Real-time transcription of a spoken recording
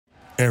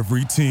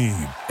Every team,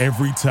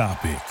 every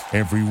topic,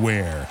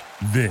 everywhere.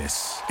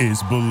 This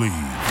is Believe.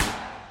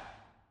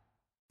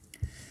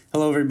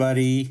 Hello,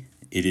 everybody.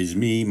 It is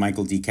me,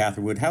 Michael D.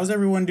 Catherwood. How's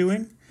everyone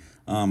doing?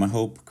 I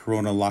hope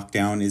Corona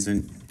lockdown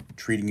isn't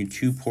treating you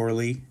too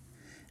poorly.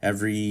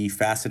 Every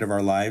facet of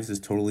our lives is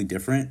totally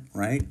different,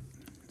 right?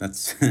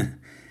 That's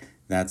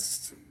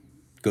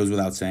goes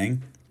without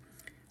saying.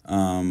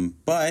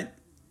 But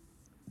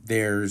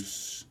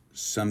there's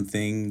some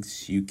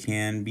things you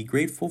can be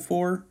grateful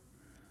for.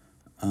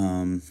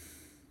 I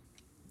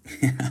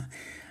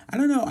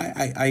don't know.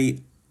 I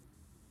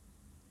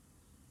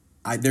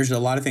there's a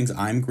lot of things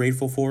I'm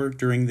grateful for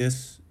during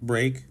this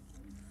break,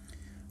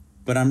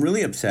 but I'm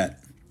really upset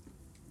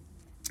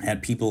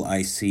at people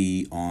I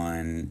see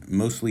on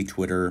mostly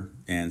Twitter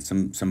and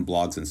some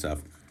blogs and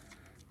stuff.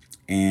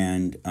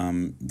 And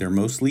they're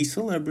mostly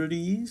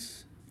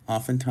celebrities.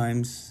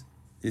 Oftentimes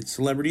it's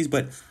celebrities,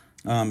 but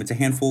it's a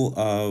handful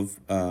of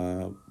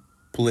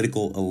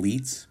political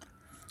elites.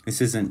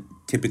 This isn't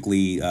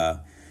typically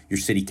your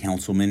city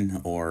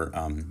councilman or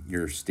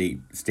your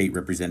state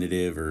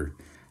representative or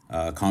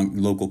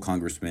local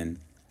congressperson,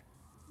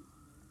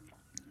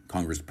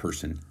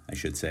 I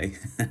should say,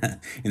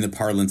 in the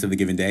parlance of the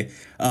given day.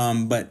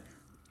 But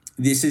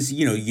this is,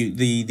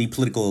 the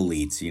political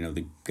elites,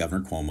 the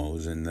Governor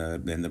Cuomo's and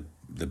the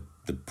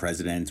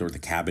president or the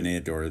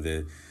cabinet or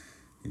the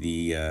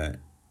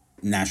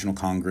National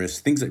Congress,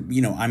 things that,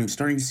 I'm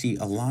starting to see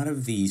a lot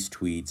of these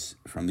tweets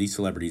from these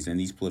celebrities and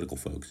these political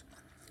folks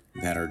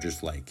that are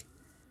just like,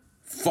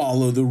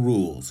 follow the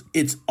rules.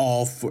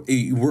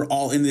 We're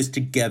all in this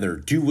together.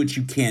 Do what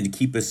you can to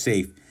keep us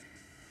safe.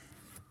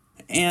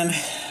 And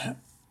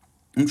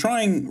I'm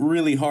trying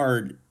really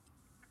hard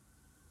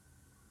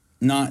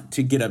not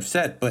to get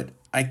upset, but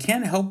I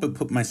can't help but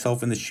put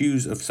myself in the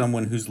shoes of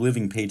someone who's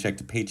living paycheck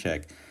to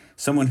paycheck,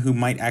 someone who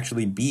might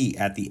actually be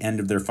at the end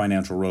of their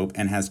financial rope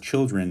and has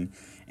children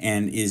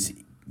and is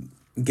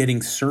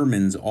getting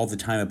sermons all the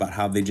time about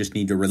how they just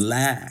need to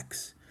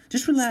relax.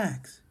 Just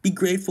relax. Be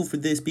grateful for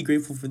this. Be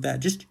grateful for that.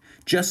 Just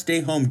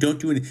stay home. Don't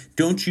do it.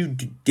 Don't you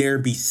dare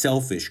be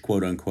selfish,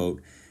 quote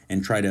unquote,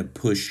 and try to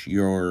push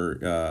your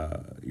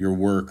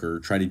work or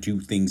try to do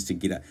things to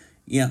get out.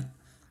 Yeah.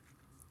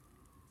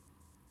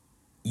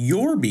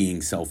 You're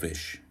being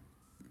selfish,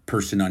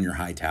 person on your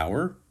high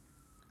tower.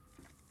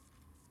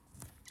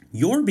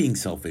 You're being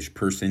selfish,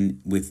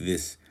 person with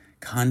this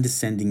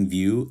condescending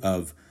view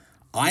of,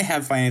 I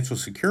have financial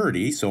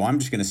security, so I'm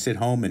just going to sit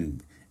home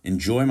and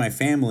enjoy my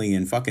family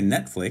and fucking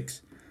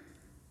Netflix.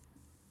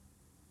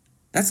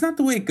 That's not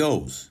the way it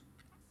goes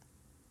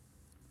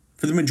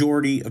for the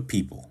majority of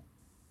people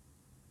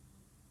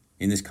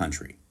in this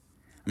country.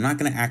 I'm not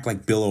going to act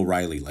like Bill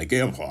O'Reilly, like,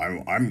 yeah,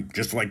 I'm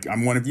just like,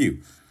 I'm one of you.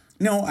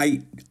 No,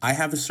 I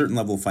have a certain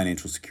level of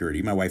financial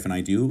security. My wife and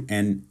I do,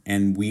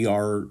 and we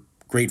are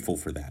grateful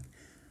for that.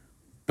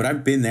 But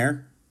I've been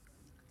there.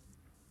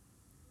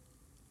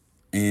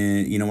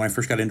 And, when I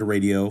first got into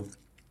radio,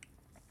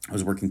 I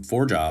was working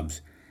 4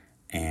 jobs,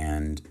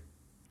 and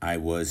I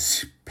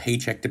was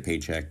paycheck to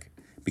paycheck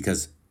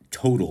because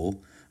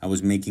total, I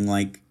was making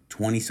like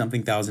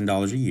 $20-something thousand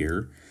a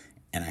year,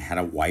 and I had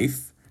a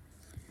wife.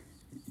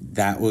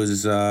 That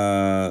was,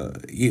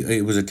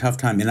 it was a tough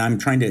time. And I'm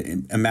trying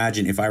to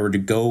imagine if I were to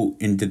go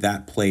into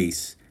that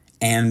place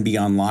and be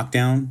on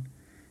lockdown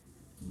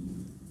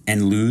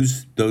and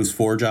lose those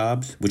 4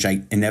 jobs, which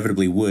I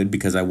inevitably would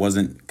because I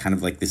wasn't kind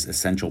of like this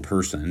essential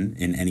person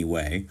in any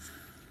way.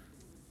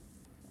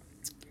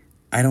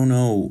 I don't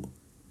know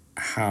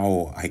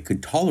how I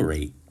could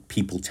tolerate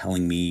people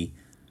telling me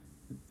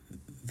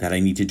that I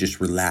need to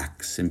just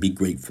relax and be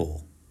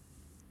grateful.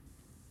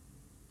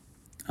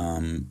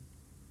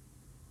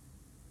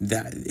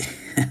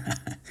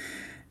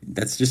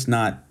 That's just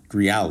not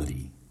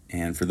reality.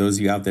 And for those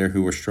of you out there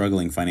who are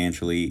struggling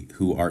financially,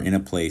 who are in a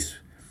place,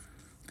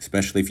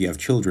 especially if you have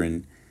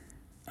children,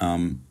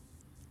 I'm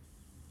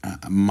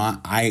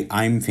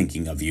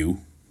thinking of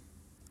you,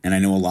 and I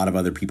know a lot of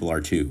other people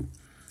are too.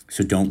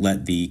 So don't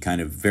let the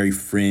kind of very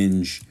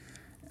fringe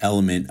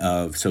element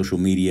of social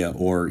media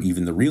or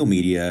even the real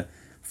media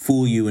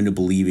fool you into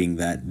believing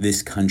that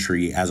this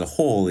country as a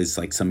whole is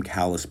like some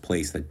callous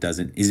place that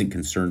isn't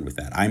concerned with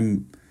that.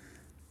 I'm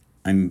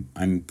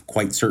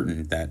quite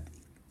certain that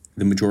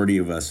the majority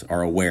of us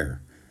are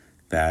aware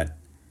that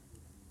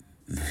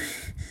the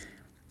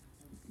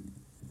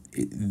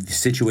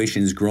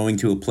situation is growing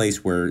to a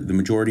place where the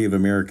majority of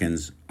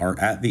Americans are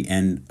at the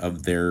end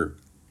of their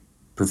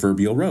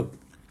proverbial rope.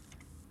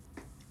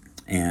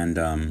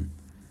 And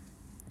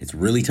it's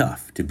really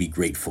tough to be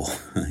grateful.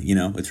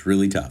 It's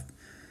really tough.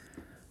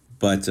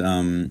 But,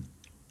 on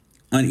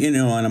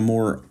a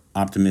more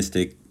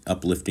optimistic,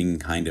 uplifting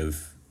kind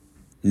of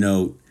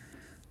note,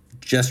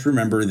 just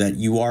remember that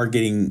you are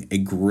getting a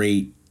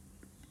great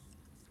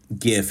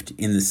gift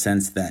in the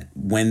sense that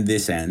when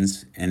this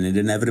ends, and it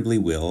inevitably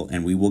will,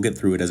 and we will get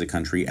through it as a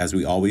country, as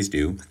we always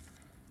do,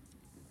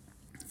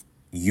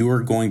 you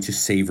are going to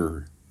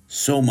savor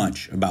so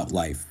much about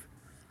life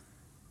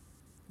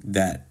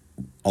that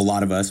a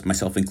lot of us,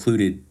 myself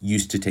included,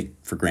 used to take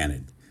for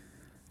granted.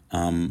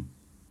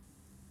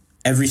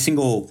 Every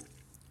single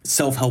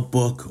self-help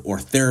book or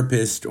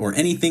therapist or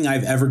anything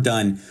I've ever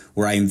done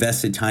where I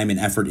invested time and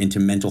effort into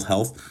mental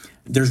health,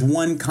 there's a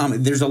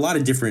lot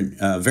of different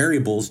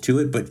variables to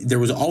it, but there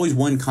was always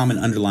one common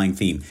underlying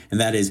theme, and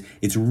that is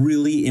it's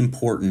really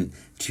important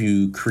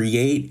to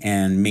create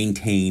and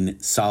maintain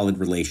solid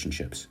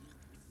relationships.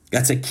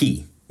 That's a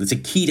key. That's a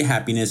key to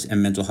happiness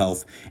and mental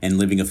health and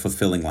living a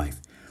fulfilling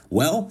life.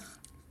 Well,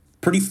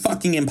 pretty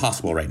fucking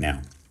impossible right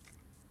now.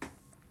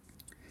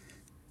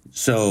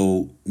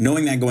 So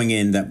knowing that going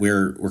in, that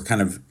we're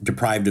kind of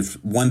deprived of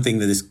one thing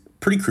that is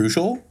pretty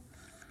crucial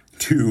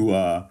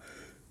to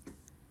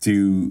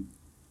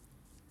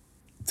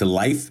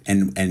life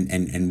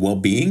and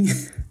well-being,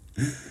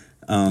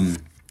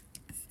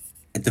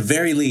 at the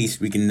very least,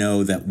 we can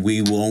know that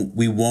we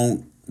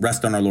won't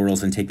rest on our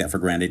laurels and take that for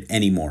granted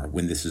anymore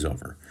when this is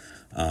over.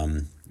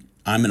 I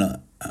have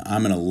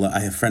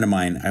a friend of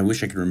mine. I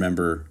wish I could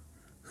remember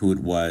who it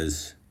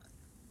was.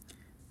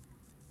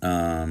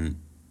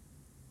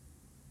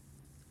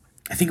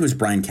 I think it was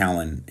Brian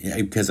Callen,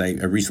 because I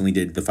recently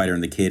did The Fighter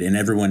and the Kid, and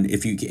everyone,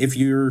 if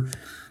you're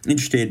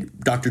interested,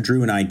 Dr.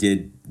 Drew and I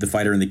did The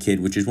Fighter and the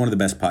Kid, which is one of the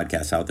best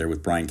podcasts out there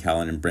with Brian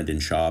Callen and Brendan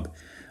Schaub.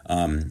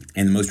 And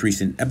the most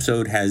recent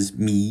episode has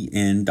me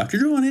and Dr.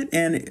 Drew on it,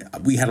 and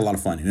we had a lot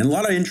of fun and a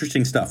lot of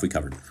interesting stuff we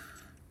covered.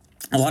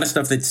 A lot of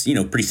stuff that's,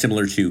 pretty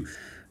similar to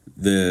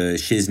the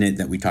shiznit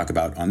that we talk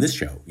about on this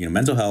show.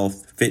 Mental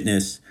health,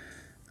 fitness,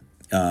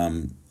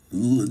 the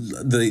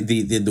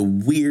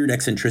weird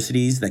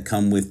eccentricities that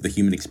come with the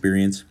human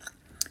experience.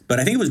 But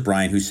I think it was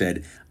Brian who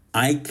said,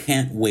 "I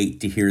can't wait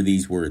to hear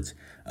these words.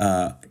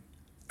 Are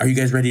you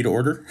guys ready to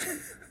order?"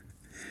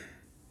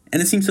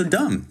 And it seems so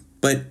dumb,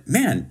 but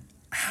man,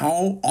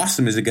 how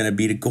awesome is it going to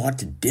be to go out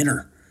to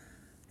dinner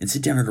and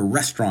sit down at a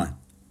restaurant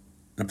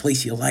in a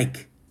place you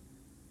like?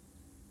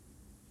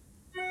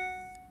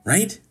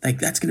 Right? Like,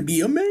 that's going to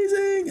be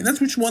amazing. And that's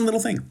just one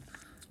little thing.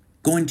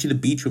 Going to the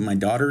beach with my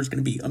daughter is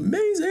going to be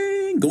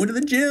amazing. Going to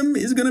the gym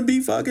is going to be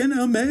fucking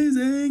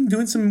amazing.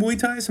 Doing some Muay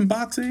Thai, some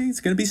boxing,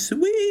 it's going to be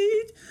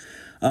sweet.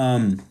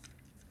 But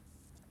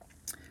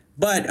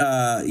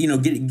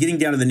getting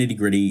down to the nitty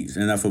gritty,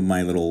 enough of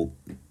my little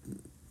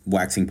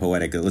waxing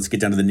poetic. Let's get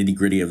down to the nitty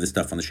gritty of the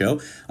stuff on the show.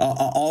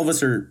 All of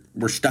us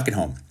we're stuck at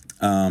home.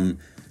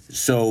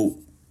 So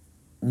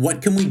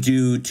what can we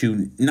do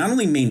to not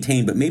only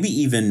maintain, but maybe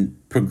even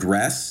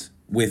progress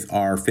with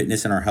our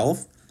fitness and our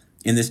health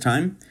in this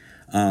time?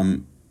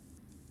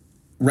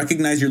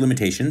 Recognize your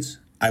limitations,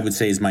 I would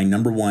say, is my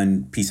number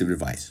one piece of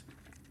advice.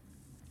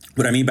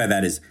 What I mean by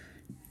that is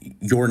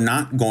you're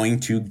not going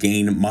to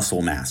gain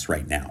muscle mass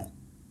right now.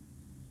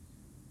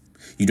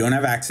 You don't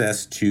have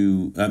access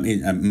to,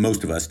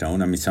 most of us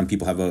don't. Some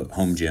people have a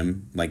home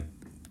gym, like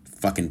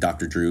fucking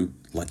Dr. Drew,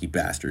 lucky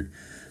bastard.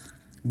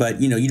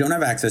 But, you don't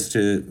have access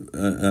to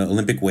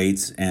Olympic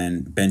weights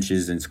and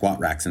benches and squat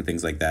racks and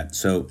things like that.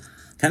 So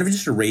kind of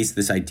just erase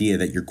this idea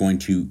that you're going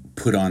to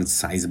put on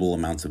sizable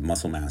amounts of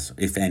muscle mass,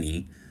 if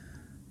any,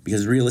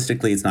 because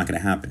realistically it's not going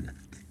to happen.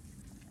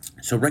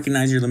 So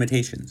recognize your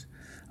limitations.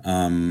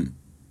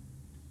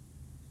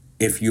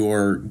 If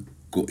you're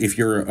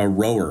a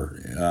rower,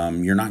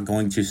 you're not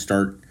going to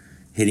start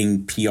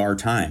hitting PR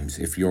times.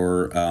 If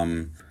you're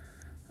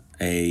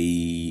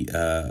a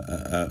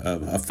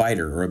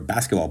fighter or a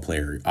basketball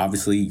player,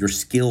 obviously your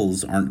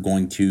skills aren't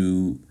going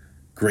to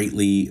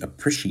greatly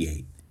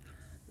appreciate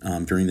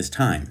during this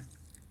time.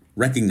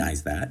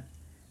 Recognize that.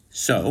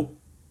 So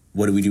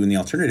what do we do in the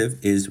alternative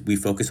is we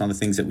focus on the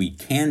things that we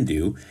can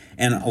do.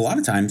 And a lot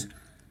of times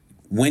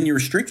when you're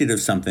restricted of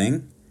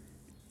something,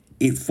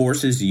 it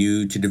forces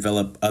you to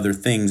develop other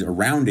things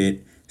around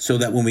it so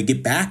that when we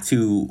get back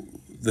to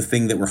the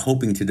thing that we're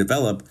hoping to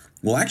develop,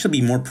 we'll actually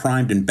be more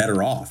primed and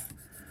better off.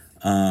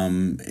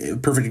 A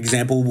perfect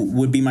example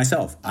would be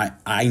myself.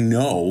 I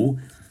know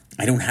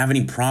I don't have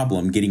any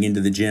problem getting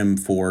into the gym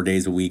 4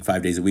 days a week,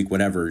 5 days a week,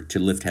 whatever, to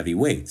lift heavy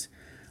weights.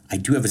 I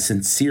do have a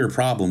sincere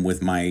problem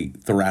with my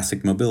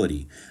thoracic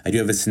mobility. I do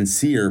have a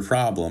sincere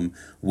problem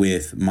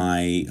with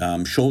my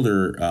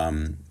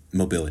shoulder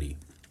mobility.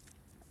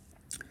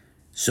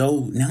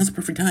 So now's the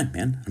perfect time,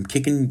 man. I'm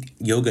kicking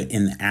yoga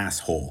in the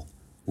asshole,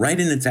 right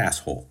in its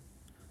asshole.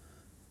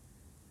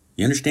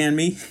 You understand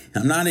me?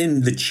 I'm not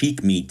in the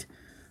cheek meat,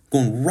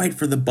 going right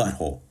for the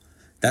butthole.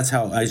 That's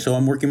how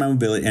I'm working my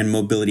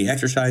mobility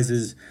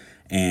exercises,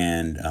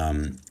 and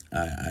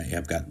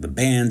I've got the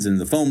bands and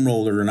the foam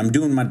roller, and I'm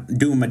doing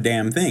my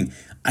damn thing.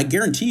 I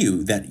guarantee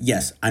you that,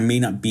 yes, I may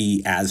not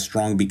be as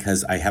strong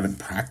because I haven't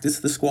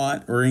practiced the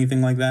squat or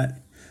anything like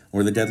that,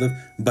 or the deadlift,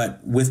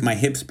 but with my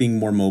hips being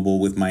more mobile,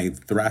 with my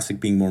thoracic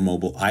being more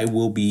mobile, I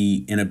will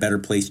be in a better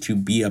place to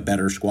be a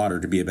better squatter,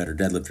 to be a better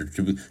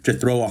deadlifter, to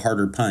throw a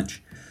harder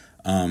punch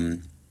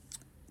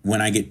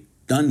when I get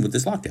done with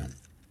this lockdown.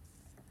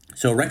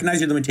 So recognize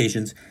your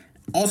limitations.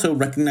 Also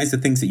recognize the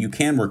things that you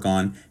can work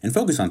on and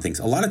focus on things.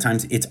 A lot of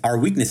times it's our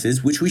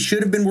weaknesses, which we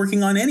should have been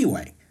working on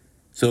anyway.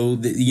 So,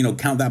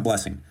 count that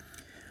blessing.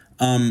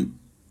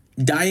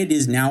 Diet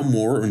is now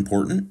more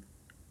important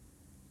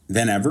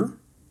than ever.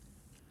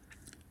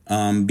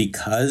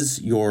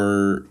 because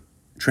your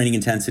training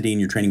intensity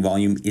and your training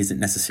volume isn't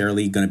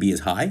necessarily going to be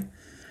as high.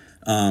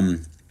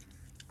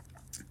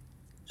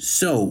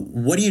 So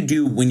what do you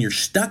do when you're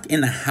stuck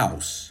in the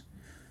house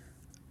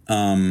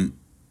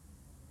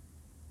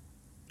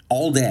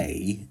all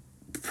day,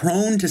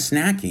 prone to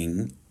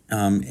snacking?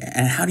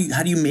 And how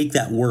do you make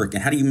that work?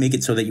 And how do you make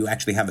it so that you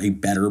actually have a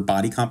better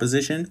body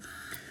composition?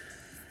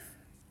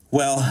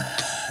 Well,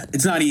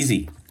 it's not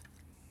easy.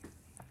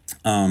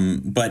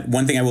 But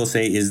one thing I will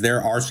say is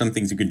there are some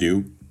things you could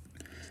do.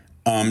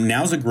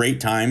 Now's a great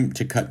time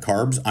to cut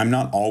carbs. I'm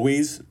not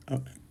always,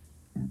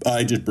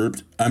 I just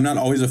burped. I'm not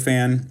always a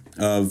fan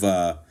of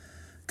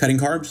cutting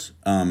carbs.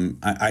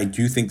 I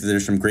do think that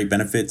there's some great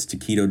benefits to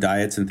keto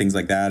diets and things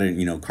like that, and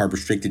carb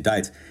restricted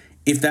diets.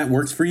 If that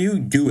works for you,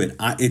 do it.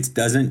 It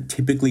doesn't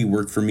typically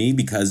work for me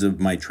because of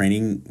my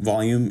training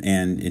volume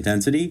and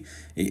intensity.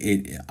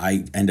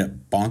 I end up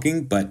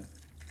bonking, but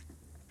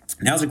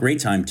now's a great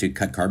time to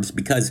cut carbs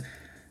because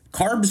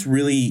carbs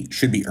really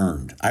should be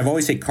earned. I've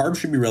always said carbs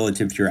should be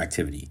relative to your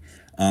activity.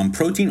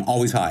 Protein,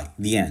 always high,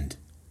 the end.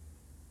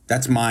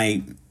 That's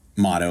my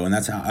motto, and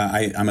that's how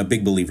I'm a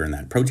big believer in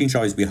that. Protein should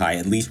always be high,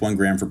 at least 1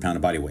 gram per pound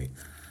of body weight.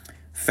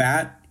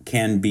 Fat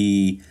can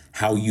be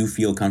how you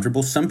feel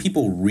comfortable. Some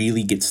people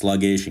really get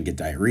sluggish and get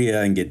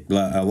diarrhea and get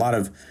a lot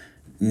of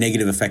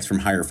negative effects from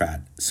higher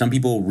fat. Some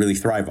people really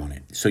thrive on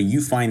it. So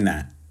you find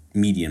that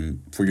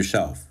medium for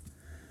yourself.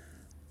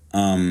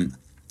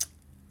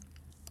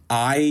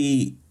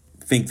 I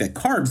think that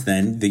carbs,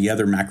 then, the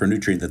other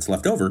macronutrient that's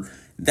left over,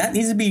 that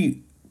needs to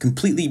be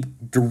completely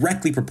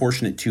directly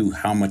proportionate to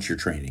how much you're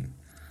training.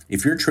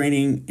 If you're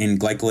training in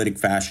glycolytic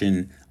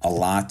fashion a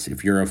lot,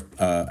 if you're an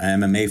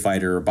MMA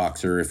fighter or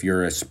boxer, if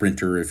you're a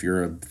sprinter, if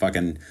you're a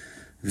fucking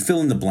fill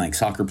in the blank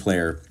soccer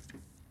player,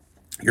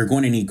 you're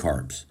going to need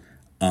carbs.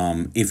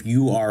 If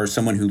you are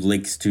someone who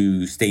likes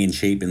to stay in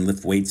shape and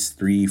lift weights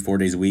 3-4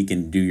 days a week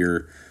and do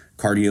your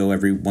cardio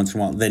every once in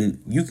a while,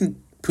 then you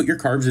can put your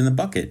carbs in the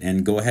bucket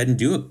and go ahead and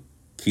do a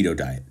keto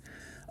diet.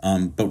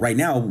 But right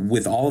now,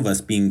 with all of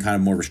us being kind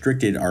of more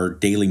restricted, our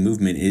daily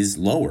movement is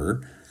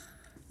lower.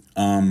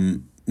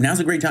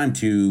 Now's a great time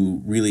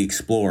to really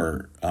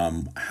explore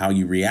how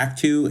you react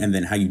to and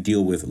then how you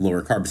deal with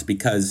lower carbs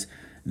because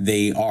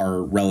they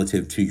are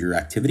relative to your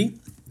activity.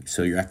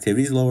 So your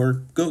activity is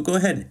lower. Go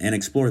ahead and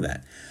explore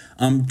that.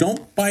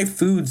 Don't buy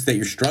foods that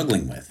you're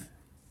struggling with.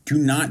 Do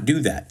not do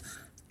that.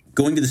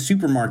 Going to the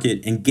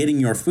supermarket and getting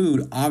your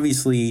food,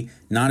 obviously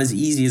not as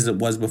easy as it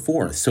was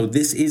before. So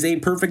this is a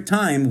perfect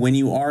time when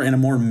you are in a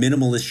more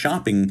minimalist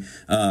shopping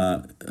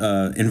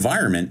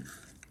environment.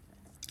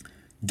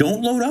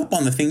 Don't load up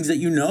on the things that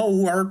you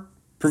know are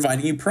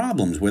providing you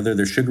problems, whether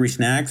they're sugary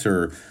snacks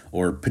or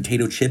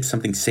potato chips,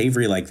 something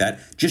savory like that.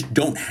 Just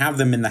don't have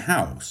them in the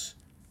house,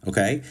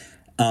 okay?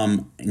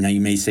 Now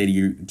you may say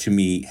to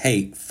me,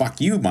 hey,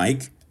 fuck you,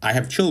 Mike. I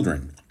have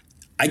children.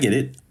 I get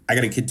it. I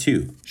got a kid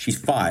too. She's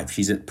 5.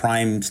 She's at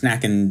prime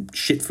snacking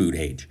shit food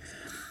age.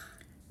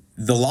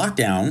 The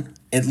lockdown,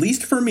 at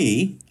least for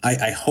me,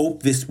 I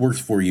hope this works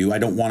for you. I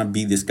don't want to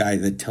be this guy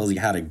that tells you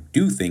how to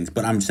do things,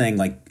 but I'm saying,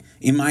 like,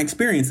 in my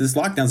experience, this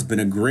lockdown's been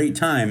a great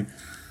time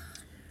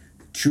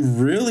to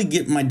really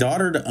get my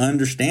daughter to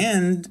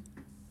understand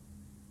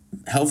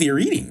healthier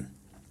eating.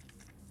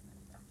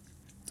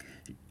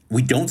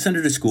 We don't send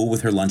her to school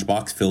with her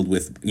lunchbox filled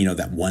with,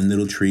 that one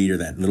little treat or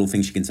that little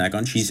thing she can snack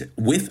on. She's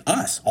with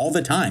us all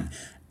the time.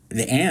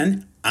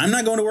 And I'm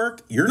not going to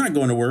work. You're not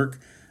going to work.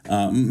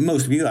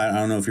 Most of you, I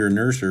don't know if you're a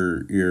nurse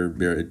or you're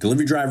a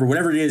delivery driver,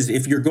 whatever it is,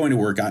 if you're going to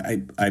work,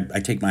 I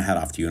take my hat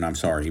off to you and I'm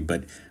sorry,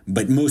 but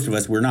most of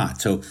us, we're not.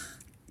 So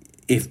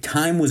if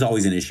time was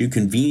always an issue,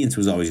 convenience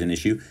was always an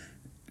issue,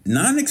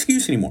 not an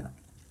excuse anymore.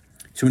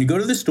 So when you go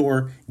to the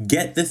store,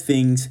 get the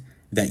things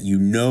that you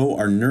know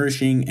are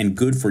nourishing and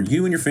good for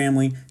you and your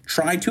family.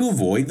 Try to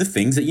avoid the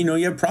things that you know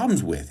you have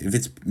problems with. If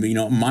it's,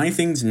 my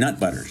thing's nut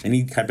butters,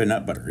 any type of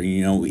nut butter,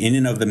 in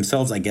and of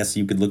themselves, I guess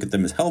you could look at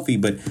them as healthy,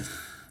 but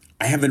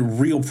I have a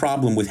real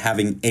problem with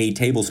having a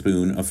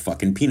tablespoon of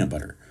fucking peanut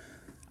butter.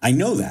 I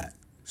know that,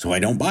 so I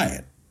don't buy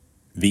it.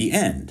 The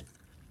end.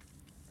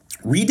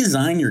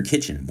 Redesign your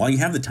kitchen while you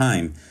have the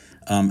time.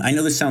 I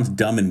know this sounds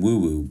dumb and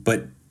woo-woo,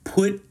 but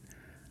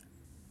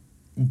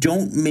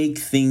don't make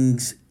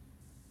things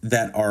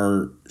that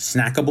are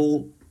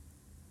snackable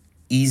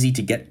easy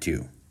to get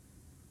to.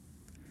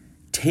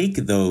 Take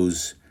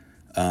those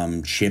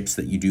chips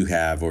that you do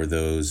have, or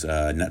those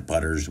nut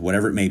butters,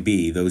 whatever it may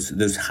be,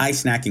 those high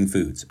snacking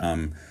foods.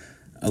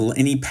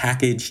 Any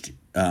packaged,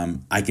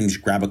 I can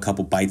just grab a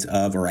couple bites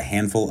of or a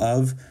handful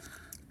of,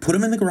 put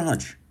them in the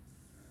garage.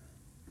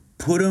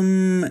 Put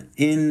them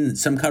in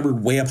some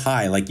cupboard way up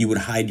high, like you would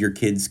hide your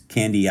kids'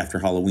 candy after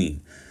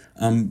Halloween.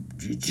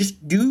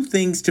 Just do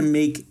things to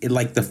make it,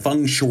 like, the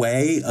feng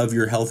shui of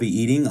your healthy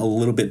eating a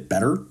little bit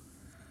better.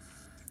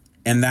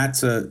 And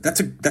that's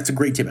a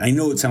great tip. I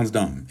know it sounds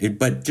dumb,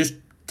 but just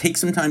take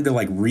some time to,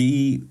 like,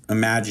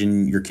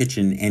 reimagine your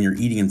kitchen and your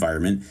eating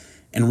environment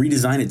and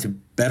redesign it to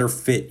better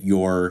fit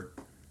your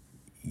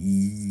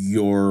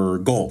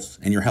goals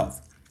and your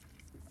health.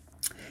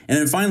 And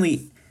then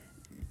finally,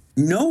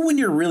 know when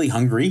you're really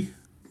hungry.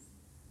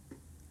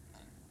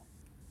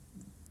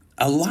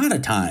 A lot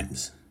of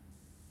times,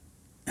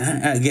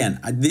 again,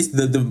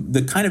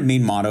 the kind of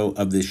main motto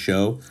of this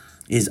show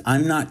is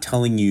I'm not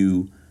telling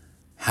you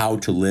how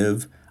to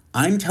live.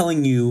 I'm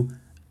telling you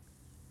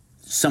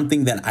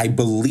something that I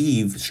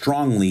believe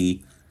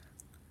strongly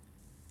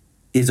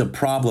is a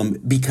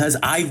problem because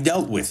I've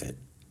dealt with it.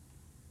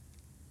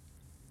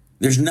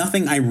 There's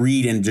nothing I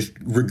read and just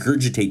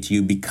regurgitate to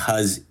you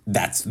because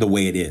that's the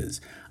way it is.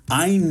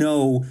 I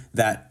know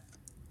that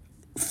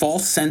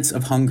false sense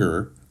of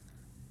hunger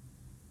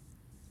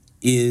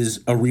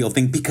is a real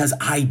thing because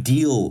I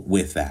deal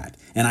with that.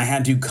 And I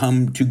had to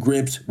come to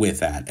grips with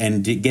that.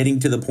 And getting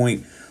to the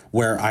point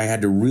where I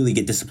had to really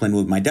get disciplined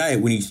with my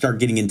diet, when you start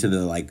getting into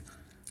the like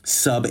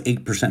sub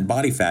 8%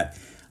 body fat,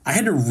 I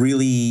had to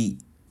really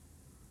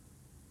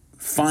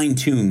fine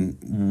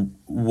tune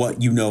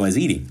what you know as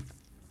eating.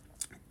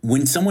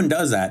 When someone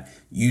does that,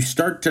 you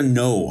start to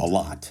know a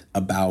lot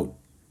about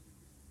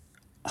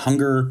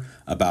hunger,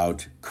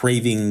 about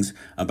cravings,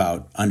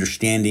 about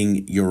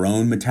understanding your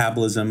own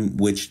metabolism,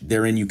 which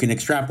therein you can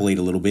extrapolate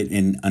a little bit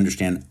and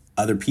understand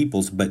other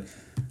people's, but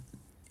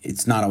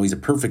it's not always a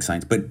perfect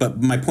science.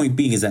 But my point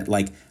being is that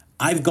like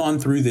I've gone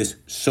through this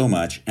so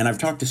much, and I've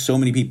talked to so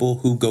many people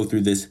who go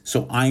through this.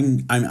 So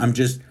I'm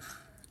just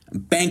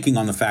banking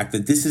on the fact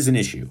that this is an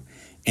issue.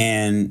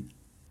 And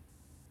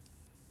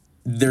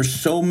there's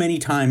so many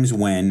times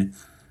when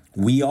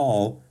we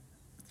all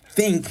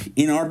think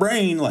in our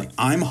brain, like,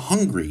 I'm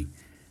hungry.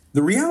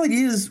 The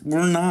reality is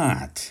we're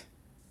not.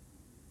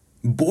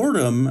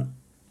 Boredom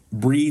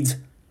breeds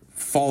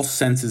false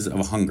senses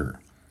of hunger.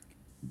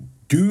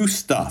 Do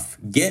stuff,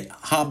 get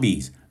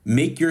hobbies,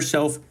 make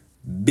yourself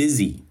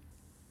busy.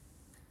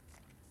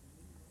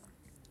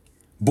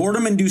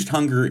 Boredom-induced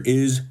hunger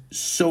is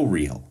so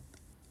real.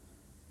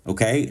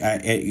 Okay,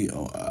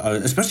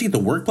 especially at the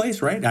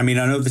workplace, right? I mean,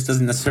 I know this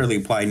doesn't necessarily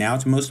apply now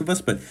to most of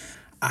us, but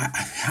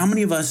how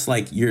many of us,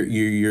 like,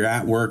 you're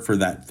at work for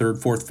that third,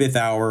 fourth, fifth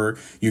hour,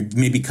 you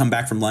maybe come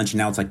back from lunch, and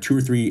now it's like 2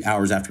 or 3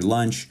 hours after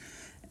lunch,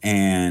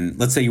 and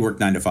let's say you work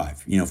 9 to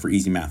 5, for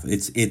easy math.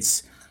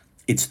 It's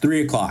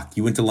 3 o'clock.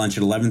 You went to lunch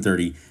at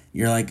 11:30.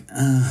 You're like,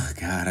 oh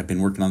God, I've been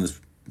working on this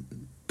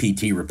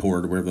PT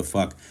report or whatever the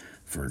fuck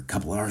for a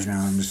couple hours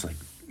now. I'm just like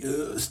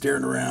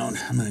staring around.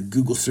 I'm gonna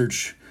Google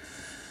search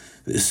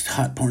this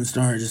hot porn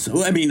star.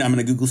 I'm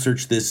gonna Google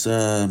search this,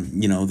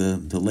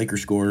 the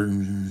Lakers score,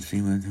 see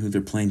who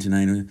they're playing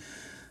tonight.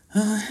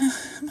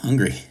 I'm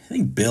hungry. I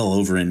think Bill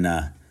over in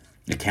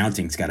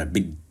accounting's got a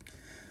big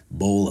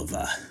bowl of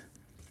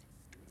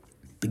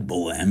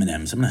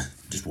M&Ms. I'm gonna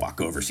just walk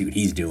over, see what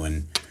he's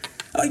doing.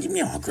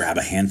 I'll grab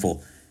a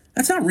handful.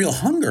 That's not real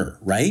hunger,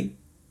 right?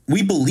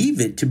 We believe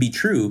it to be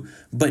true,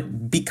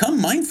 but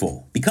become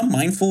mindful. Become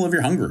mindful of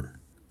your hunger.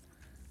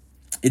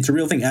 It's a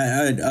real thing.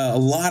 A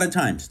lot of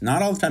times,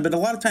 not all the time, but a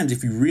lot of times,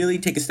 if you really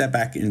take a step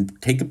back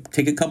and take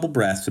a couple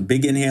breaths, a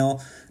big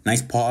inhale,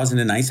 nice pause, and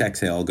a nice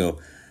exhale, go,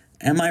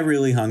 am I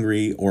really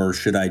hungry, or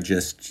should I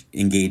just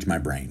engage my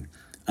brain?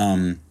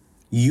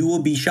 You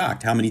will be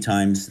shocked how many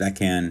times that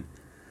can,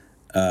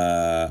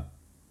 how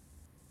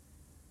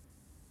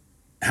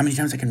many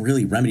times I can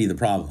really remedy the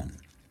problem.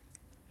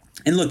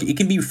 And look, it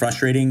can be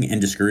frustrating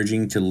and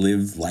discouraging to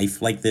live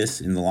life like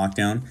this in the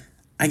lockdown.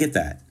 I get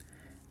that.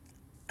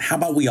 How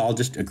about we all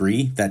just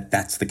agree that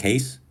that's the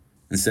case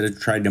instead of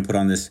trying to put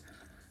on this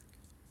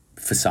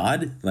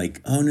facade?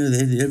 Like, oh no,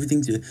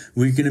 everything's,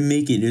 we're going to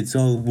make it.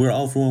 We're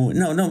all for one.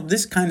 No,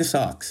 this kind of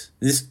sucks.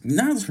 This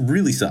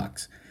really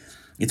sucks.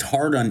 It's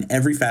hard on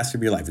every facet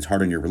of your life. It's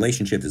hard on your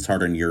relationships. It's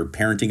hard on your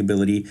parenting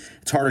ability.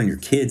 It's hard on your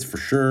kids for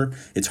sure.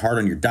 It's hard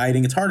on your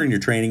dieting. It's hard on your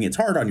training. It's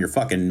hard on your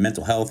fucking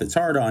mental health. It's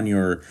hard on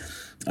your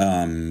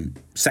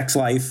sex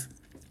life.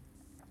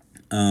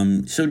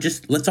 So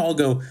just let's all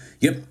go,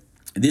 yep,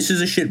 this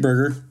is a shit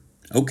burger.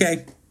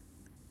 Okay.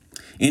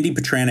 Andy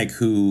Petranek,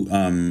 who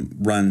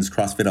runs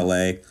CrossFit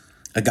LA,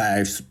 a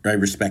guy I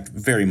respect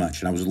very much,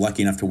 and I was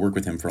lucky enough to work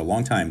with him for a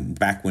long time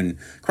back when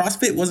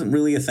CrossFit wasn't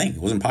really a thing.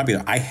 It wasn't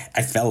popular. I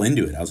fell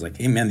into it. I was like,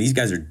 hey man, these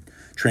guys are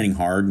training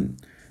hard,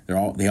 and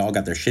they all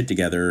got their shit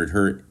together.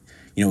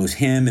 It was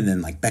him, and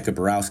then like Becca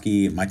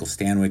Borowski and Michael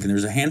Stanwyck, and there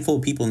was a handful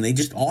of people, and they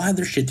just all had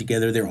their shit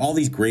together. They were all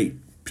these great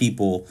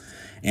people,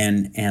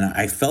 and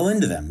I fell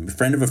into them. A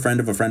friend of a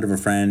friend of a friend of a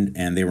friend,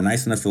 and they were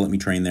nice enough to let me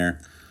train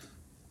there.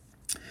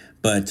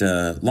 But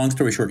long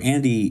story short,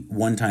 Andy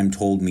one time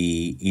told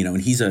me,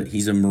 and he's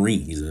a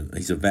Marine,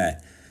 he's a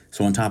vet.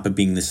 So on top of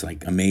being this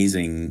like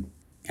amazing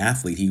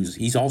athlete,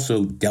 he's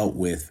also dealt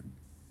with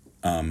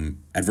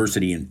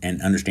adversity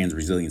and understands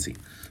resiliency.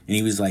 And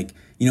he was like,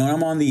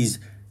 I'm on these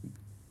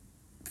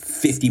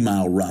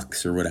 50-mile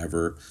rucks or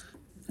whatever,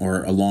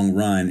 or a long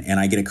run, and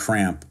I get a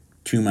cramp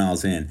 2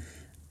 miles in.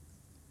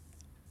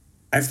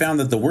 I found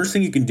that the worst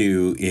thing you can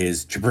do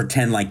is to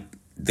pretend like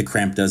the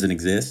cramp doesn't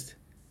exist.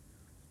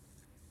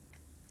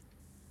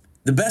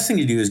 The best thing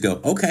to do is go,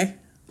 okay.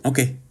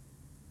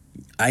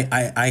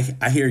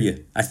 I hear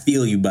you. I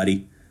feel you,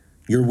 buddy.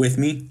 You're with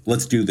me.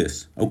 Let's do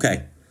this.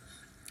 Okay.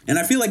 And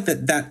I feel like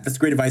that's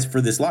great advice for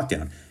this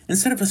lockdown.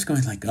 Instead of us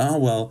going like, oh,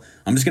 well,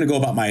 I'm just going to go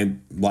about my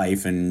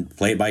life and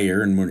play it by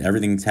ear and when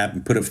everything's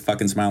happened, put a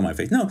fucking smile on my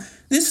face. No,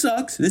 this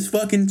sucks. This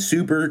fucking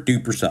super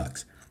duper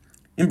sucks.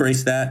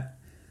 Embrace that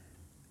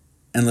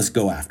and let's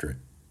go after it.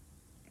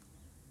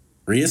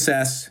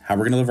 Reassess how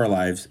we're going to live our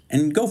lives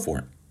and go for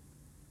it.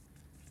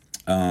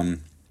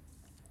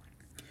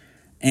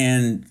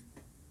 And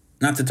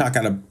not to talk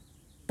out of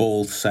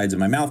both sides of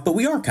my mouth, but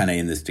we are kind of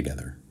in this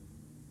together,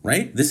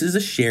 right? This is a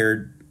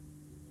shared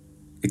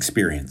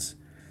experience.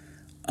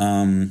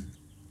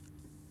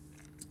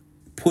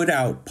 Put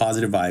out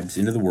positive vibes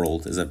into the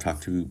world, as I've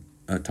talked to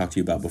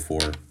you about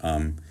before,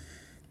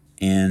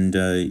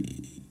 and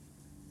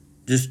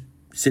just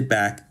sit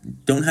back.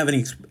 Don't have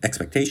any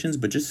expectations,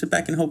 but just sit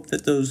back and hope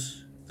that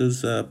those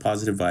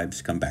positive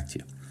vibes come back to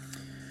you.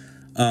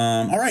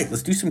 All right,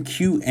 let's do some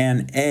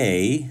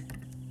Q&A.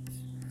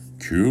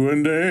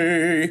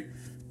 Q&A.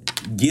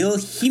 Gil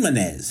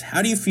Jimenez,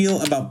 how do you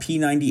feel about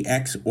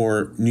P90X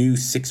or new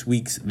 6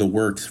 weeks the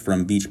works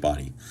from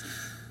Beachbody?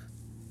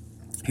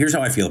 Here's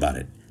how I feel about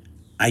it.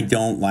 I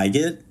don't like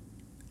it.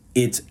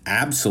 It's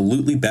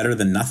absolutely better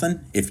than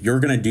nothing. If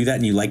you're going to do that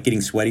and you like getting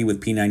sweaty with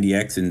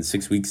P90X in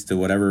 6 weeks to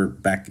whatever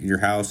back at your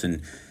house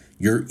and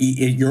you're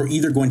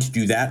either going to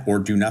do that or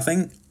do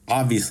nothing,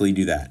 obviously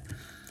do that.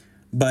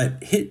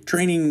 But HIIT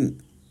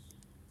training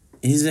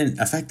isn't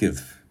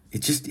effective.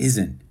 It just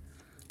isn't.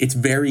 It's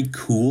very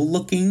cool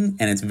looking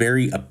and it's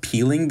very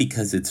appealing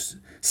because it's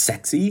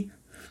sexy.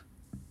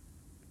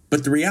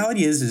 But the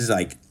reality is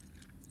like,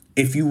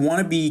 if you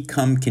want to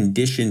become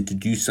conditioned to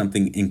do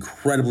something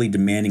incredibly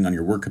demanding on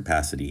your work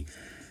capacity,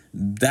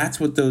 that's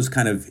what those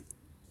kind of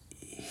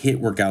HIIT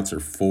workouts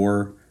are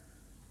for.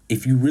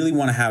 If you really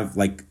want to have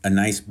like a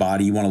nice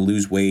body, you want to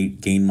lose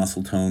weight, gain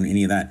muscle tone,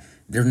 any of that,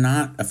 they're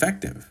not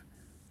effective.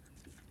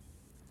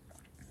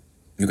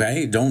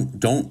 Okay?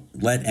 Don't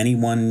let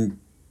anyone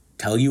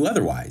tell you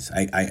otherwise.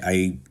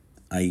 I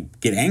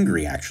get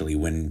angry actually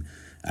when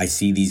I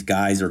see these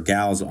guys or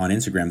gals on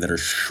Instagram that are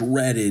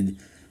shredded,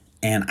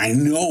 and I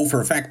know for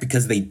a fact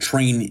because they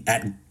train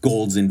at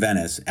Gold's in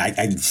Venice.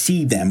 I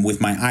see them with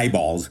my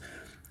eyeballs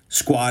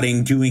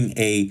squatting, doing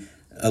a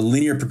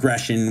linear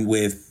progression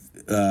with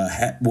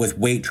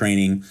weight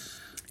training,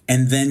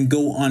 and then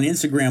go on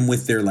Instagram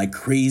with their like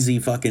crazy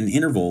fucking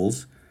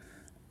intervals,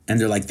 and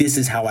they're like, "This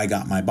is how I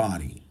got my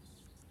body."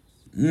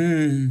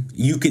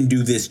 You can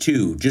do this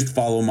too. Just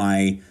follow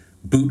my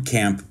boot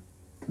camp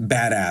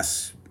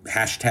badass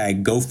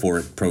 #go for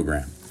it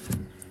program.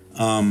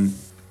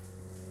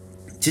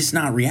 Just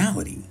not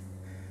reality.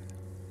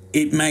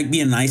 It might be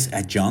a nice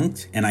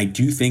adjunct, and I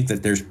do think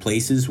that there's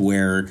places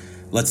where,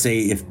 let's say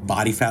if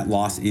body fat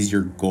loss is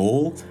your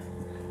goal,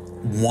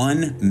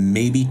 1,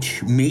 maybe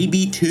two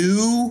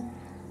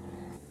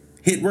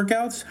HIIT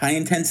workouts, high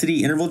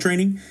intensity interval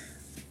training,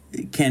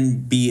 can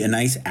be a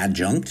nice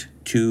adjunct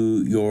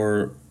to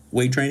your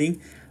weight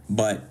training,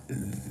 but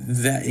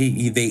that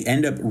they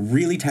end up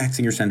really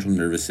taxing your central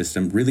nervous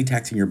system, really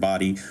taxing your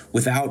body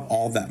without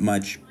all that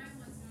much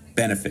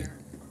benefit,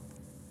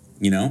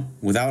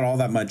 without all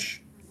that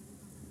much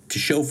to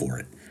show for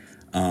it.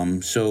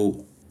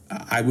 So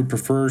I would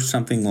prefer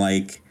something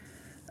like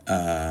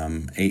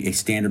a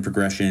standard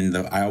progression.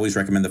 I always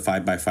recommend the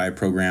 5x5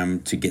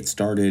 program to get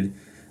started.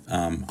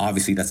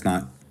 Obviously, that's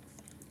not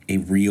a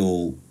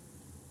real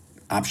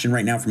option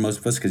right now for most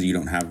of us because you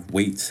don't have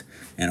weights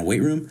and a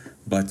weight room,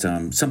 but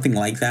something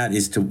like that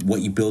is to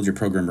what you build your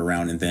program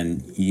around. And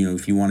then,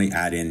 if you want to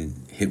add in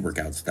HIIT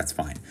workouts, that's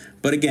fine.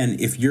 But again,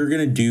 if you're going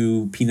to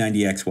do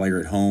P90X while you're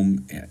at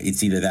home,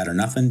 it's either that or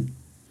nothing.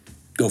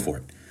 Go for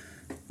it.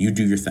 You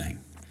do your thing.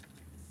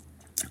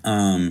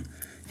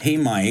 Hey,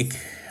 Mike,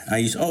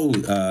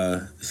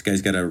 this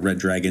guy's got a Red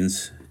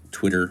Dragons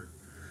Twitter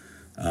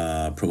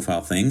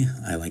profile thing.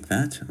 I like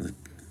that.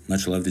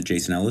 Much love to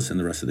Jason Ellis and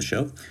the rest of the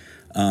show.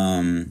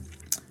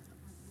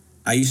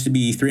 I used to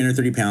be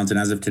 330 pounds, and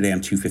as of today,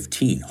 I'm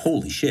 215.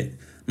 Holy shit.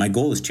 My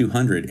goal is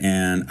 200,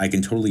 and I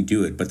can totally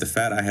do it, but the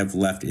fat I have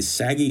left is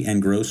saggy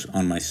and gross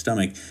on my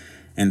stomach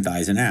and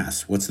thighs and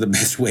ass. What's the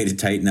best way to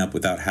tighten up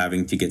without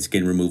having to get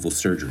skin removal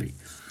surgery?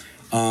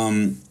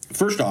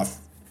 First off,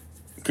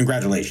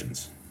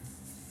 congratulations,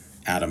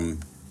 Adam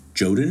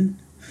Joden.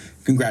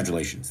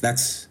 Congratulations.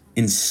 That's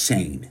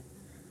insane.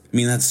 I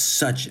mean, that's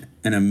such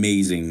an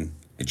amazing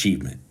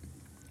achievement.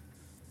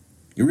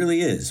 It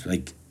really is.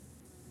 Like,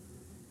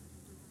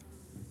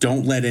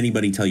 don't let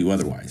anybody tell you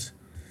otherwise.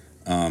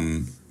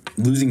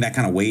 Losing that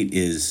kind of weight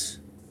is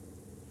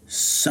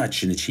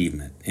such an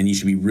achievement, and you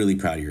should be really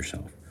proud of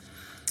yourself.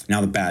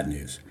 Now, the bad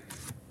news.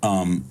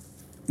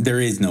 There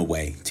is no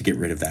way to get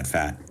rid of that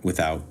fat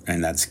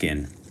and that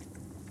skin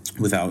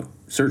without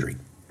surgery.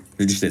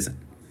 There just isn't.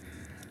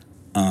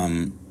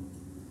 So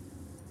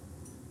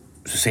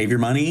save your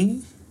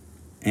money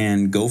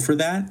and go for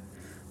that.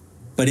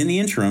 But in the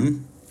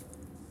interim,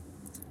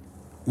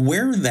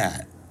 wear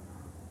that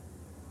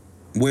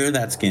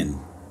skin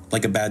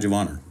like a badge of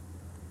honor.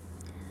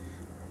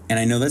 And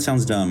I know that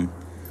sounds dumb,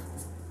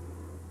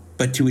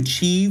 but to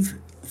achieve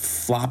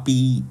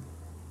floppy,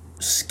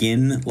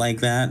 skin like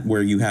that,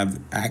 where you have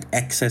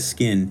excess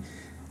skin,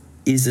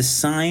 is a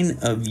sign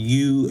of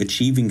you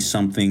achieving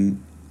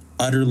something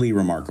utterly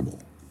remarkable.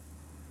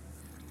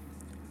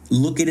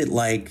 Look at it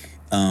like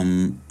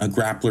a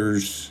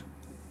grappler's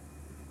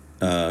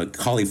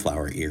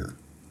cauliflower ear.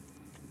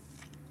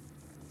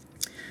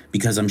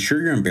 Because I'm sure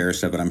you're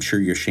embarrassed of it. I'm sure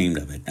you're ashamed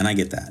of it. And I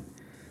get that.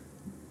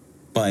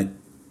 But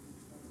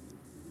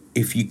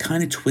if you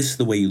kind of twist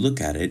the way you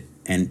look at it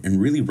and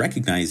really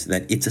recognize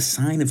that it's a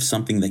sign of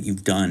something that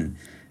you've done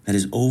that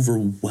is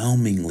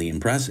overwhelmingly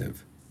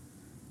impressive,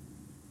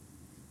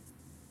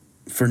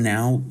 for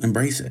now,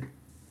 embrace it.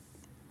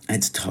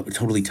 It's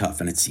totally tough,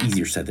 and it's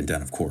easier said than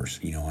done, of course.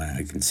 You know,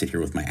 I can sit here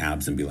with my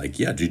abs and be like,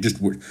 yeah, dude, just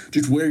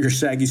wear your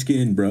saggy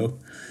skin, bro.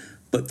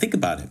 But think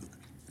about it.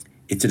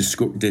 It's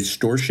a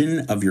distortion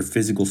of your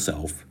physical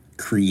self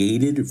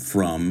created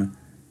from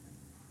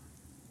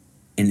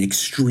an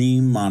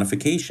extreme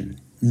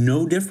modification.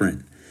 No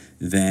different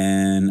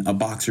than a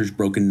boxer's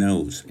broken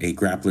nose, a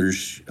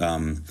grappler's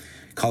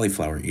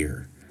cauliflower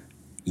ear.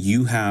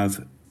 You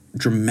have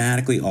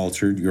dramatically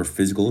altered your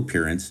physical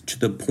appearance to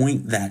the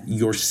point that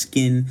your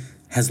skin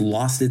has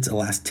lost its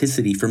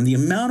elasticity from the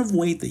amount of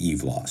weight that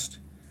you've lost.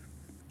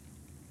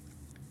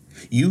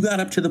 You got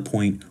up to the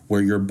point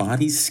where your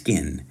body's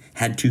skin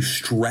had to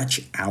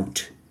stretch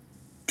out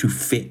to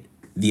fit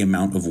the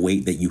amount of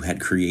weight that you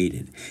had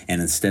created.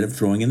 And instead of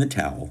throwing in the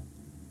towel,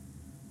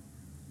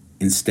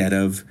 instead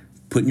of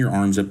putting your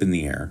arms up in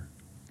the air,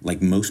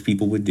 like most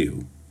people would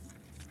do,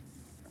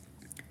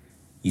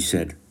 you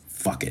said,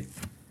 fuck it.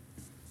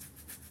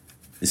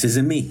 This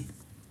isn't me.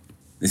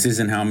 This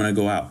isn't how I'm going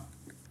to go out.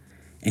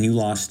 And you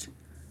lost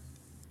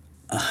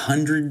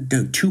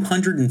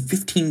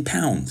 215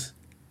 pounds.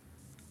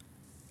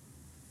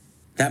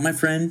 That, my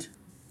friend,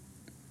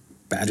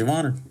 badge of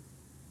honor.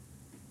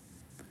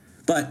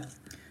 But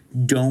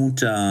don't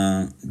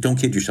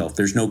kid yourself.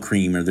 There's no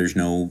cream or there's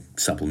no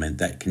supplement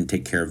that can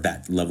take care of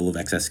that level of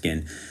excess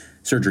skin.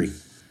 Surgery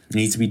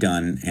needs to be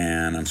done,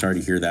 and I'm sorry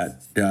to hear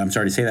that. I'm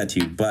sorry to say that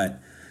to you, but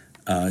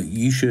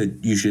you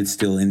should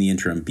still, in the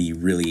interim, be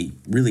really,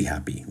 really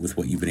happy with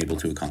what you've been able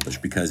to accomplish,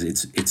 because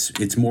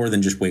it's more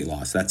than just weight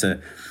loss. That's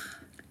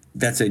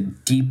a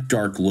deep,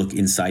 dark look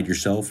inside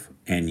yourself,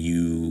 and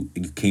you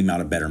came out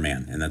a better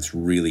man, and that's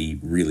really,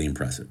 really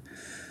impressive.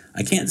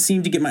 I can't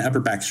seem to get my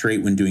upper back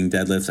straight when doing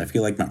deadlifts. I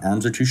feel like my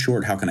arms are too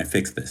short. How can I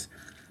fix this?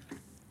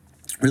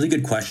 Really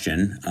good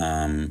question.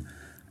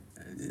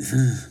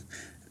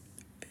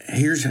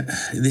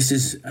 This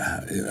is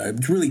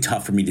really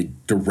tough for me to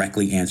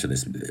directly answer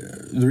this.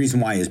 The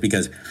reason why is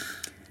because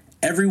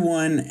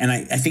everyone, and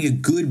I think a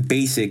good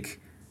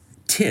basic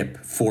tip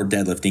for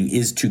deadlifting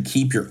is to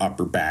keep your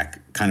upper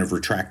back kind of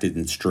retracted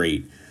and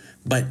straight.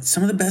 But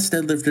some of the best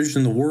deadlifters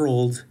in the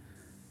world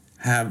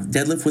have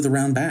deadlift with a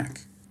round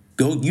back.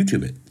 Go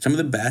YouTube it. Some of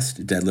the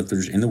best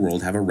deadlifters in the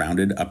world have a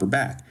rounded upper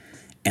back,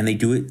 and they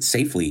do it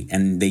safely,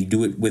 and they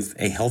do it with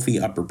a healthy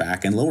upper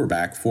back and lower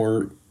back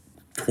for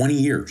 20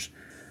 years.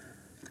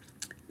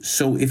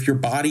 So if your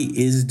body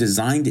is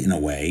designed in a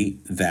way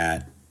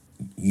that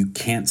you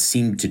can't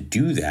seem to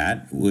do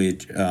that,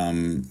 which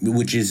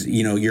is,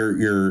 you know,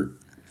 your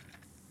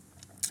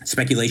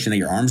speculation that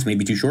your arms may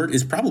be too short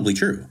is probably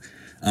true.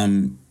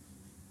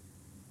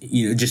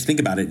 You know, just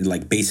think about it in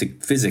like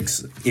basic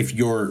physics. If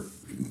your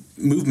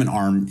movement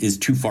arm is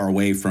too far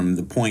away from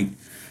the point,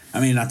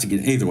 I mean, not to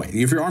get either way,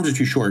 if your arms are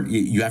too short,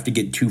 you have to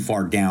get too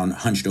far down,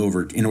 hunched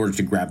over in order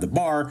to grab the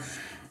bar.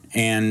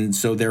 And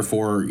so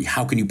therefore,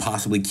 how can you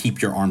possibly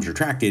keep your arms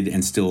retracted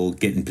and still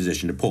get in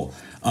position to pull?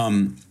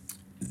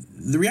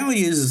 The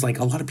reality is like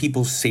a lot of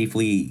people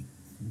safely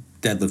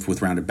deadlift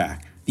with rounded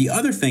back. The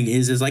other thing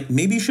is like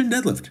maybe you shouldn't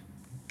deadlift.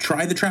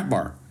 Try the trap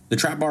bar. The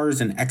trap bar is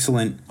an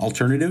excellent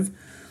alternative.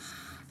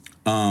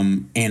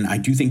 And I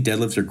do think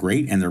deadlifts are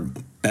great and they're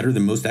better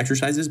than most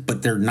exercises,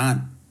 but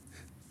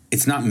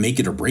it's not make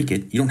it or break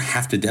it. You don't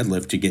have to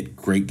deadlift to get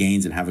great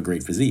gains and have a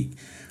great physique.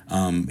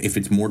 If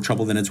it's more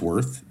trouble than it's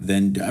worth,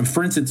 then,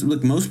 for instance,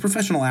 look, most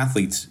professional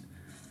athletes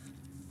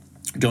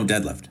don't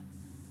deadlift.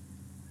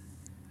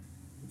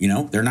 You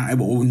know, they're not.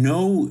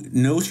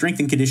 No strength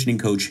and conditioning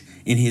coach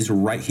in his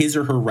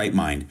or her right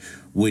mind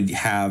would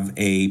have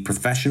a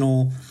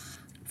professional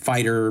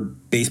fighter,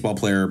 baseball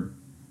player,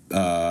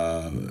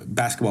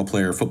 basketball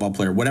player, football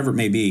player, whatever it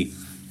may be,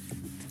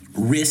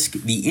 risk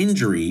the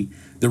injury.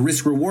 The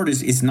risk reward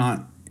is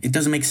not. It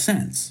doesn't make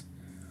sense.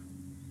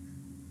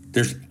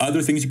 There's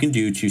other things you can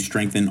do to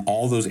strengthen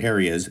all those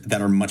areas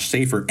that are much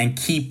safer and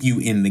keep you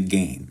in the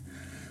game.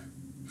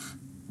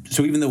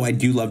 So even though I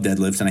do love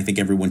deadlifts and I think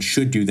everyone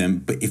should do them,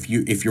 but if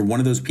you're one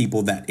of those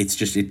people that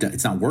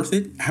it's not worth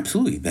it,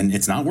 absolutely, then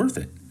it's not worth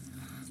it.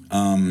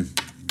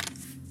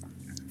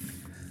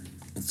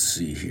 Let's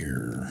see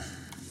here.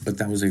 But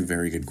that was a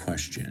very good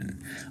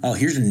question. Oh,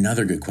 here's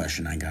another good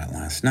question I got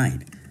last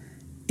night.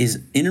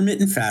 Is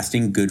intermittent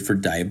fasting good for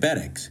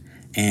diabetics?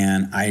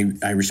 And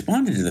I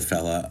responded to the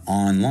fella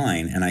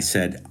online and I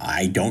said,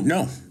 I don't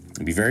know.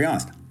 I'll be very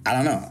honest. I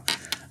don't know.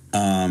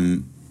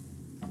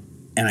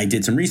 And I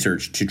did some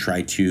research to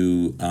try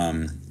to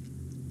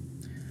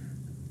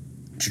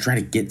to try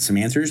to get some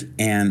answers,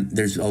 and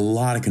there's a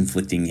lot of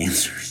conflicting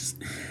answers.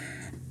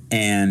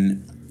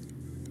 And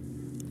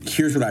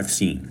here's what I've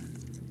seen.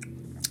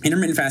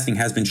 Intermittent fasting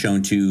has been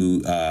shown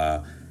to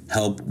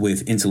help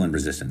with insulin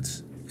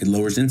resistance. It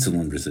lowers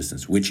insulin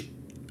resistance, which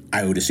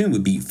I would assume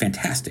would be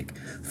fantastic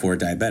for a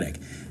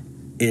diabetic.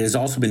 It has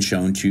also been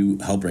shown to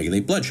help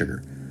regulate blood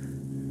sugar.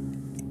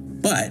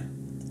 But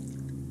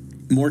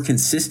more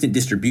consistent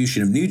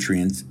distribution of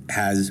nutrients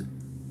has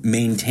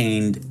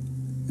maintained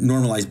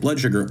normalized blood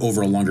sugar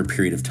over a longer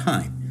period of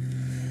time.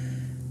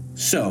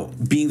 So,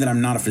 being that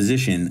I'm not a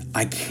physician,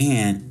 I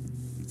can't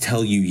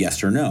tell you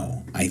yes or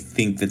no. I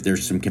think that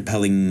there's some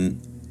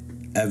compelling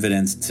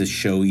evidence to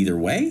show either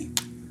way.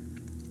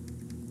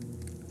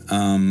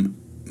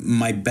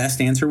 My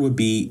best answer would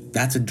be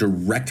that's a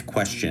direct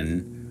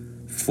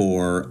question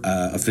for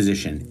a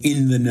physician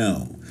in the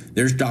know.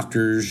 There's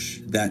doctors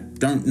that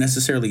don't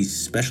necessarily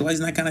specialize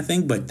in that kind of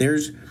thing, but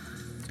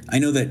I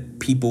know that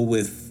people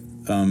with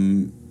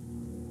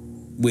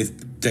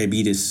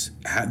diabetes,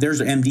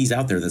 there's MDs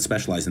out there that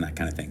specialize in that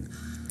kind of thing.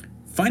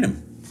 Find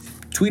them,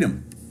 tweet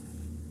them,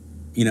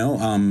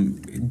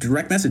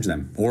 direct message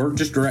them, or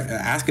just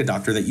ask a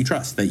doctor that you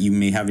trust that you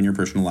may have in your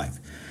personal life.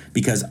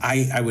 Because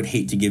I would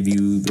hate to give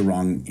you the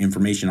wrong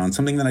information on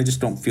something that I just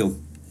don't feel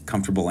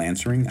comfortable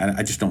answering.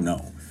 I just don't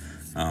know.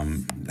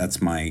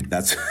 That's my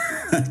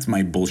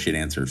bullshit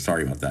answer.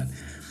 Sorry about that.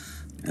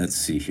 Let's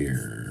see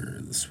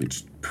here.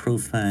 Switch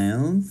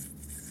profiles.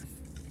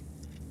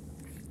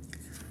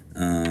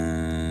 All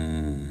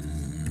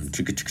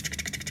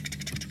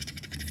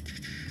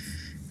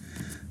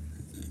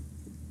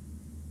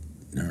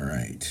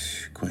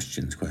right.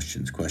 Questions.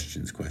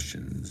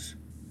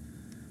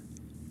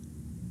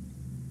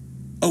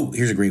 Oh,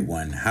 here's a great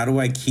one. How do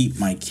I keep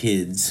my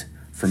kids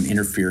from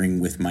interfering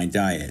with my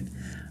diet?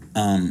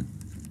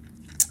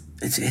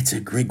 It's a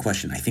great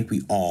question. I think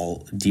we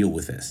all deal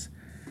with this.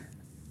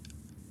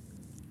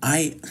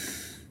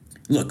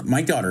 Look,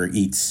 my daughter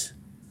eats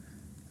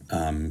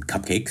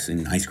cupcakes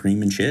and ice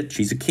cream and shit.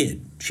 She's a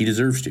kid. She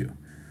deserves to.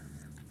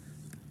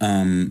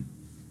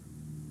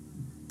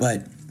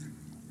 But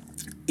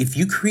if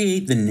you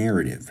create the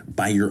narrative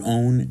by your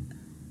own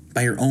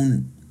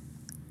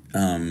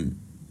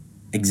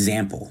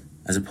example,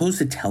 as opposed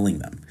to telling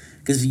them,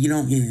 because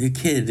a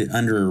kid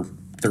under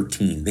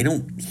 13, they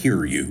don't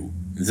hear you.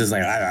 It's just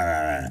like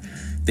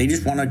they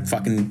just want a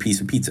fucking piece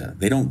of pizza.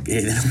 They don't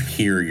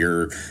hear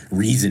your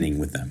reasoning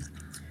with them.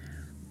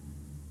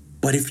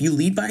 But if you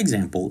lead by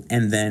example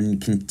and then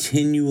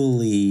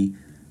continually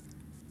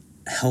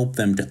help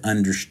them to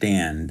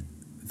understand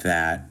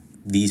that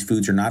these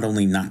foods are not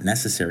only not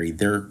necessary,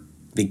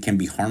 they can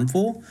be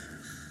harmful.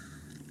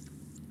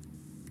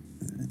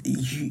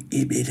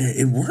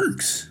 It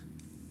works.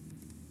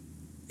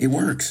 It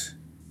works.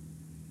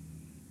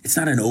 It's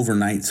not an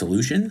overnight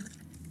solution,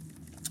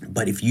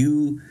 but if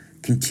you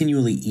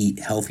continually eat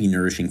healthy,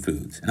 nourishing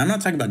foods, and I'm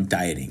not talking about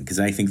dieting because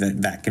I think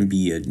that can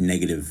be a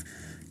negative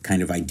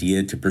kind of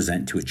idea to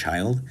present to a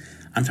child.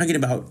 I'm talking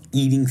about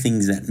eating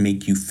things that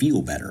make you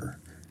feel better,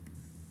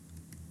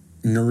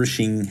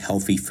 nourishing,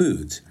 healthy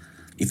foods.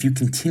 If you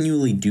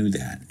continually do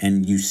that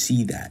and you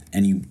see that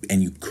and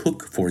you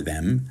cook for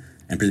them,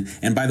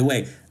 and by the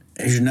way,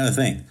 here's another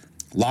thing.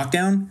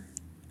 Lockdown,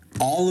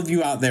 all of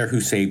you out there who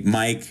say,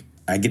 Mike,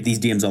 I get these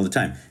DMs all the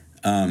time.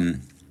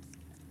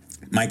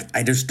 Mike,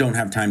 I just don't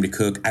have time to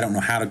cook. I don't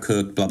know how to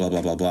cook, blah, blah,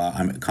 blah, blah, blah.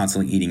 I'm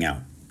constantly eating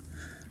out.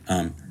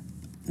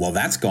 Well,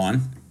 that's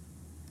gone.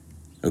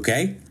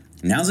 Okay?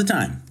 Now's the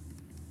time.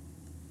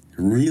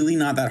 Really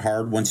not that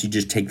hard once you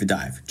just take the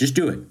dive. Just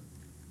do it.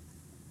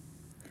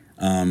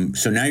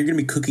 So now you're going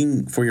to be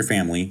cooking for your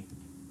family.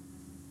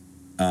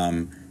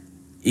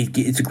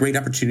 It's a great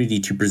opportunity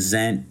to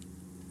present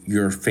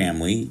your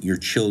family, your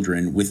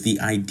children, with the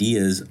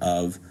ideas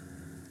of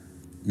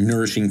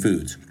nourishing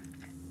foods.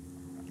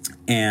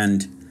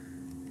 And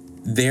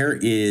there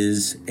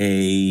is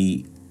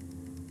a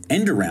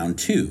end around,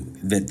 too,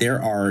 that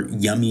there are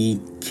yummy,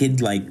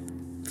 kid-like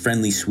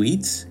friendly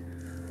sweets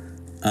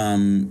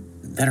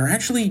that are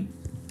actually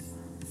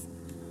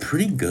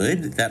pretty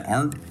good, that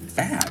aren't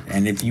bad.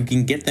 And if you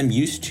can get them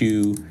used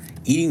to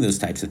eating those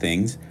types of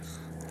things,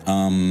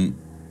 I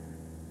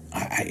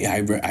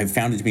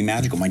found it to be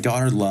magical. My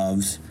daughter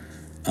loves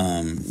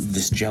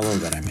this Jell-O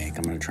that I make.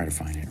 I'm going to try to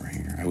find it right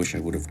here. I wish I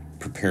would have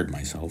prepared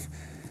myself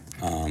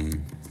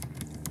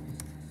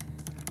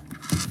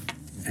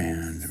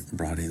and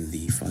brought in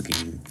the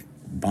fucking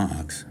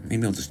box.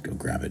 Maybe I'll just go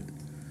grab it.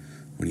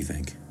 What do you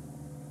think?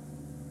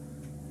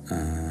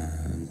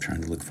 I'm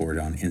trying to look for it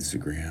on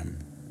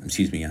Instagram. On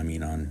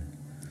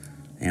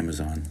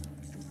Amazon.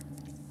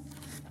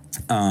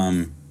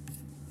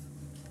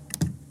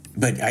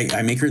 But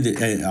I make her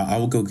I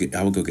will go get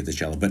the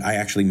Jell-O. But I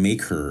actually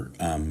make her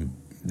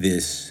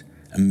this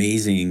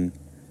amazing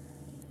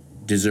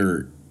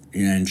dessert,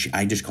 and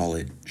I just call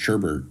it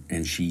sherbet,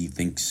 and she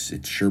thinks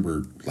it's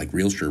sherbet, like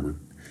real sherbet.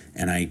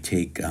 And I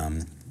take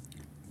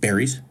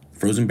berries,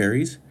 frozen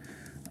berries,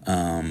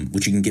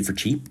 which you can get for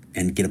cheap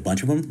and get a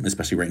bunch of them,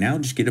 especially right now.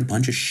 Just get a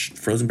bunch of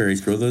frozen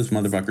berries, throw those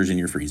motherfuckers in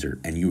your freezer,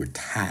 and you are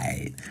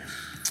tight.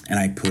 And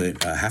I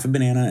put half a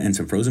banana and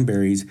some frozen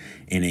berries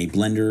in a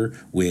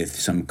blender with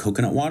some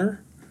coconut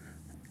water,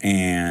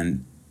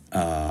 and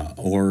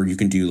or you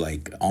can do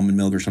like almond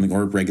milk or something,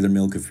 or regular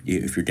milk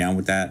if you're down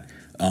with that.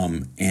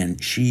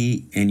 And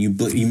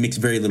you mix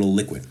very little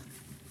liquid.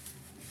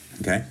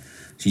 Okay,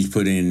 so you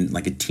put in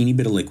like a teeny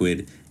bit of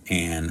liquid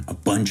and a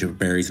bunch of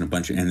berries and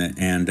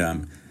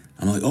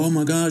I'm like, oh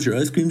my gosh, your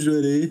ice cream's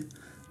ready.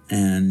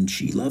 And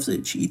she loves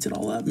it. She eats it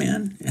all up,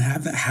 man. And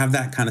have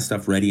that kind of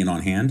stuff ready and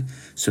on hand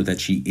so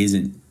that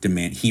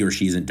he or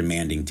she isn't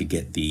demanding to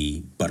get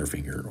the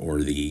Butterfinger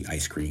or the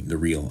ice cream, the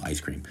real ice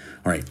cream.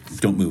 All right,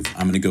 don't move.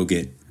 I'm gonna go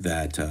get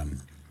that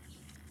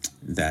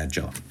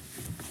Jell-O.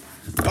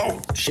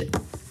 Oh shit.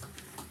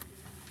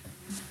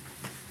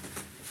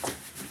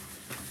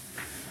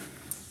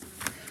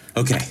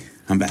 Okay,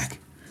 I'm back.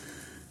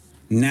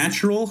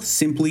 Natural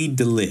Simply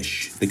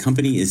Delish. The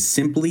company is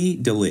Simply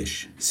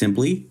Delish.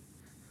 Simply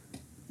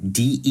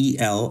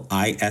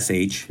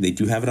Delish. They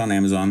do have it on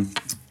Amazon.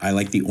 I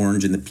like the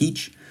orange and the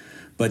peach,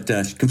 but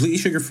completely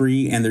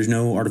sugar-free, and there's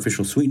no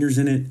artificial sweeteners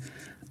in it.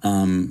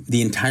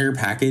 The entire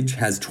package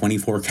has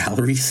 24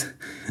 calories.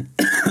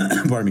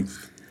 Pardon me.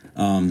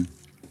 And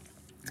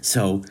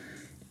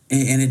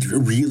it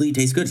really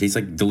tastes good. It tastes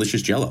like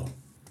delicious Jell-O.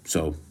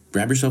 So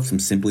grab yourself some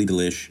Simply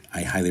Delish.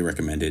 I highly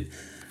recommend it.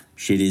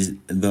 Shit is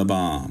the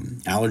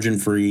bomb.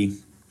 Allergen-free.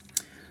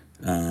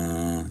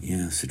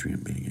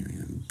 Citrium,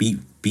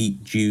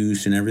 beet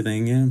juice and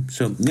everything. Yeah.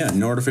 So yeah,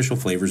 no artificial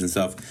flavors and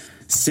stuff.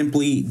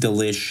 Simply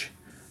Delish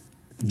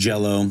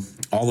Jell-O.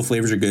 All the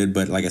flavors are good,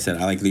 but like I said,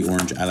 I like the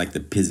orange. I like the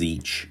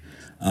Pizzich.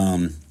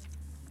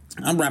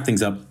 I'll wrap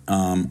things up.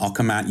 I'll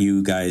come at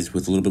you guys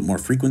with a little bit more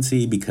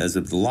frequency because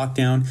of the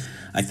lockdown.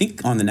 I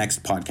think on the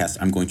next podcast,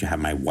 I'm going to have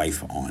my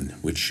wife on,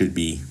 which should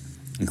be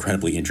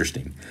incredibly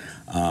interesting.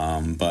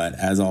 But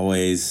as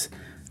always,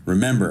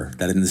 remember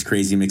that in this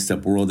crazy mixed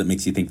up world that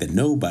makes you think that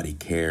nobody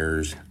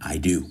cares, I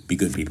do. Be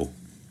good, people.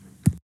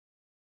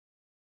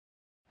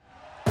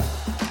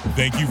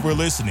 Thank you for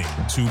listening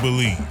to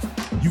Believe.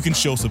 You can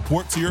show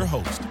support to your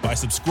host by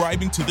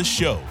subscribing to the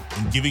show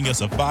and giving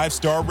us a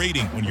 5-star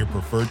rating on your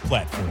preferred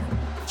platform.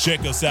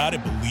 Check us out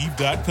at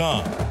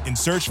Believe.com and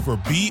search for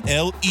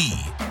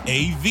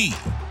BLEAV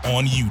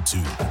on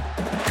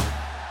YouTube.